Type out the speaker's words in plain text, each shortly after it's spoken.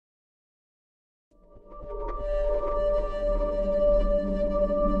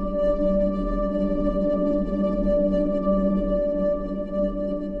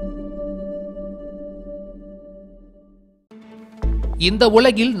இந்த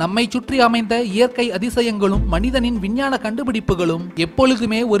உலகில் நம்மை சுற்றி அமைந்த இயற்கை அதிசயங்களும் மனிதனின் விஞ்ஞான கண்டுபிடிப்புகளும்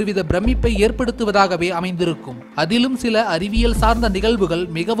எப்பொழுதுமே ஒருவித பிரமிப்பை ஏற்படுத்துவதாகவே அமைந்திருக்கும். அதிலும் சில அறிவியல் சார்ந்த நிகழ்வுகள்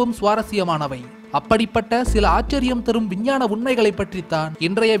மிகவும் சுவாரஸ்யமானவை. அப்படிப்பட்ட சில ஆச்சரியம் தரும் விஞ்ஞான உண்மைகளை பற்றித்தான்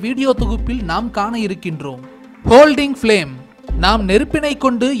இன்றைய வீடியோ தொகுப்பில் நாம் காண இருக்கின்றோம். Holding flame. நாம் நெருப்பினை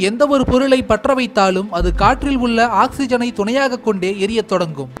கொண்டு எந்த ஒரு பொருளை பற்ற வைத்தாலும் அது காற்றில் உள்ள ஆக்சிஜனை துணையாக கொண்டே எரியத்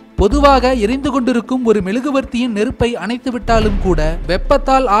தொடங்கும். பொதுவாக எரிந்து கொண்டிருக்கும் ஒரு மெழுகுவர்த்தியின் நெருப்பை அணைத்துவிட்டாலும் கூட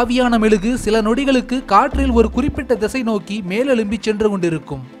வெப்பத்தால் ஆவியான மெழுகு சில நொடிகளுக்கு காற்றில் ஒரு குறிப்பிட்ட திசை நோக்கி மேலெழும்பி சென்று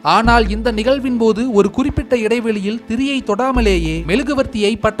கொண்டிருக்கும். ஆனால் இந்த நிகழ்வின் போது ஒரு குறிப்பிட்ட இடைவெளியில் திரியை தொடாமலேயே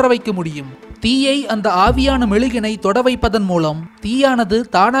மெழுகுவர்த்தியை பற்ற வைக்க முடியும். தீயை அந்த ஆவியான மெழுகினை தொட வைப்பதன் மூலம் தீயானது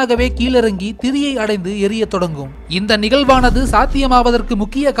தானாகவே கீழிறங்கி திரியை அடைந்து எரிய தொடங்கும். இந்த நிகழ்வானது சாத்தியமாவதற்கு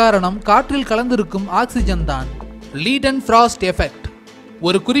முக்கிய காரணம் காற்றில் கலந்திருக்கும் ஆக்சிஜன் தான். லீடன் ஃப்ராஸ்ட் எஃபெக்ட்.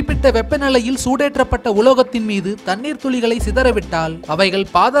 ஒரு குறிப்பிட்ட வெப்பநிலையில் சூடேற்றப்பட்ட உலோகத்தின் மீது தண்ணீர் துளிகளை சிதறவிட்டால் அவைகள்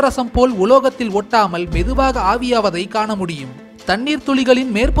பாதரசம் போல் உலோகத்தில் ஒட்டாமல் மெதுவாக ஆவியாவதை காண முடியும். தண்ணீர்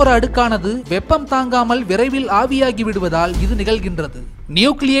துளிகளின் மேற்புற அடுக்கானது வெப்பம் தாங்காமல் விரைவில் ஆவியாகி விடுவதால் இது நிகழ்கின்றது.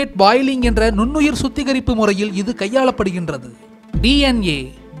 நியூக்ளியேட் பாயிலிங் என்ற நுண்ணுயிர் சுத்திகரிப்பு முறையில் இது கையாளப்படுகின்றது. DNA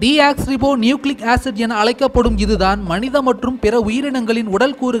டீஆக்சிரிபோ நியூக்ளிக் ஆசிட் என அழைக்கப்படும் இதுதான் மனித மற்றும் பிற உயிரினங்களின்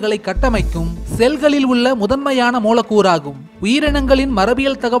உடல் கூறுகளை கட்டமைக்கும் செல்களில் உள்ள முதன்மையான மூலக்கூறாகும். உயிரினங்களின்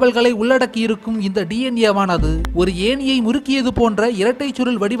மரபியல் தகவல்களை உள்ளடக்கியிருக்கும் இந்த டிஎன்ஏவானது ஒரு ஏணியை முறுக்கியது போன்ற இரட்டை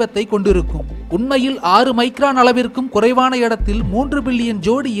சுருள் வடிவத்தை கொண்டிருக்கும். உண்மையில் 6 மைக்ரான் அளவிற்கும் குறைவான இடத்தில் 3 பில்லியன்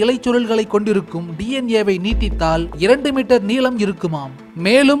ஜோடி இலை சுருள்களை கொண்டிருக்கும் டிஎன்ஏவை நீட்டித்தால் 2 மீட்டர் நீளம் இருக்குமாம்.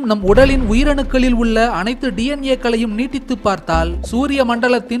 மேலும் நம் உடலின் உயிரணுக்களில் உள்ள அனைத்து டிஎன்ஏக்களையும் நீட்டித்து பார்த்தால் சூரிய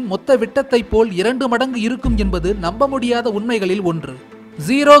மண்டலத்தின் மொத்த விட்டத்தை போல் 2 மடங்கு இருக்கும் என்பது நம்ப முடியாத உண்மைகளில் ஒன்று.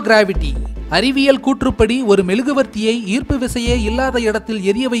 Zero gravity. அறிவியல் கூற்றுப்படி ஒரு மெழுகுவர்த்தியை ஈர்ப்பு விசையே இல்லாத இடத்தில்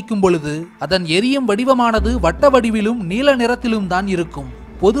எரிய வைக்கும் பொழுது அதன் எரியும் வடிவமானது வட்ட வடிவிலும் நீல நிறத்திலும் தான் இருக்கும்.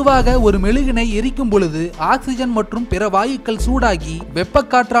 பொதுவாக ஒரு மெழுகினை எரிக்கும் பொழுது ஆக்சிஜன் மற்றும் பிற வாயுக்கள் சூடாகி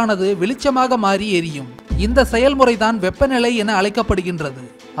வெப்பக்காற்றானது வெளிச்சமாக மாறி எரியும். இந்த செயல்முறைதான் வெப்பநிலை என அழைக்கப்படுகின்றது.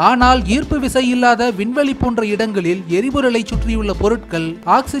 ஆனால் ஈர்ப்பு விசை இல்லாத விண்வெளி போன்ற இடங்களில் எரிபொருளை சுற்றியுள்ள பொருட்கள்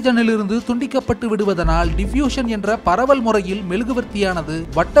ஆக்சிஜனிலிருந்து துண்டிக்கப்பட்டு விடுவதனால் டிஃப்யூஷன் என்ற பரவல் முறையில் மெழுகுவர்த்தியானது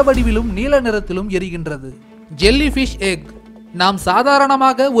வட்ட வடிவிலும் நீல நிறத்திலும் எரிகின்றது. Jellyfish egg. நாம்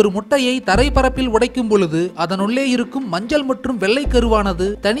சாதாரணமாக ஒரு முட்டையை தரைப்பரப்பில் உடைக்கும் பொழுது அதனுள்ளே இருக்கும் மஞ்சள் மற்றும் வெள்ளை கருவானது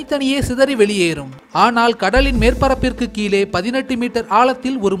தனித்தனியே சிதறி வெளியேறும். ஆனால் கடலின் மேற்பரப்பிற்கு கீழே 18 மீட்டர்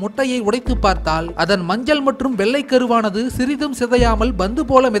ஆழத்தில் ஒரு முட்டையை உடைத்து பார்த்தால் அதன் மஞ்சள் மற்றும் வெள்ளை கருவானது சிறிதும் சிதையாமல் பந்து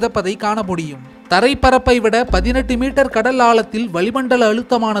போல மிதப்பதை காண முடியும். தரைப்பரப்பை விட 18 மீட்டர் கடல் ஆழத்தில் வளிமண்டல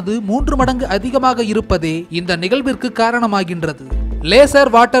அழுத்தமானது 3 மடங்கு அதிகமாக இருப்பதே இந்த நிகழ்விற்கு காரணமாகின்றது.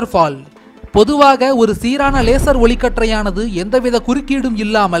 Laser waterfall. பொதுவாக ஒரு சீரான லேசர் ஒளிக்கற்றையானது எந்தவித குறுக்கீடும்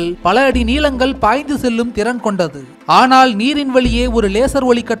இல்லாமல் பல அடி நீளங்கள் பாய்ந்து செல்லும் திறன் கொண்டது. ஆனால் நீரின் வழியே ஒரு லேசர்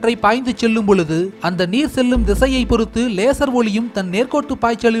ஒளிக்கற்றை பாய்ந்து செல்லும் பொழுது அந்த நீர் செல்லும் திசையை பொறுத்து லேசர் ஒளியும் தன் நேர்கோட்டு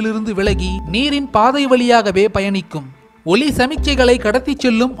பாய்ச்சலிலிருந்து விலகி நீரின் பாதை வழியாகவே பயணிக்கும். ஒளி சமிக்ஞைகளை கடத்தி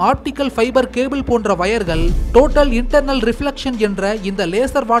செல்லும் ஆப்டிக்கல் ஃபைபர் கேபிள் போன்ற வயர்கள் டோட்டல் இன்டர்னல் ரிஃப்ளெக்ஷன் என்ற இந்த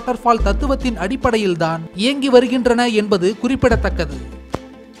லேசர் வாட்டர்ஃபால் தத்துவத்தின் அடிப்படையில்தான் இயங்கி வருகின்றன என்பது குறிப்பிடத்தக்கது.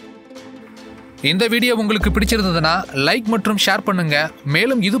 இந்த வீடியோ உங்களுக்கு பிடிச்சிருந்ததுன்னா லைக் மற்றும் ஷேர் பண்ணுங்க.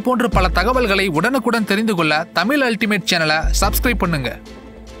 மேலும் இது போன்ற பல தகவல்களை உடனுக்குடன் தெரிந்து கொள்ள தமிழ் அல்டிமேட் சேனலை சப்ஸ்கிரைப் பண்ணுங்க.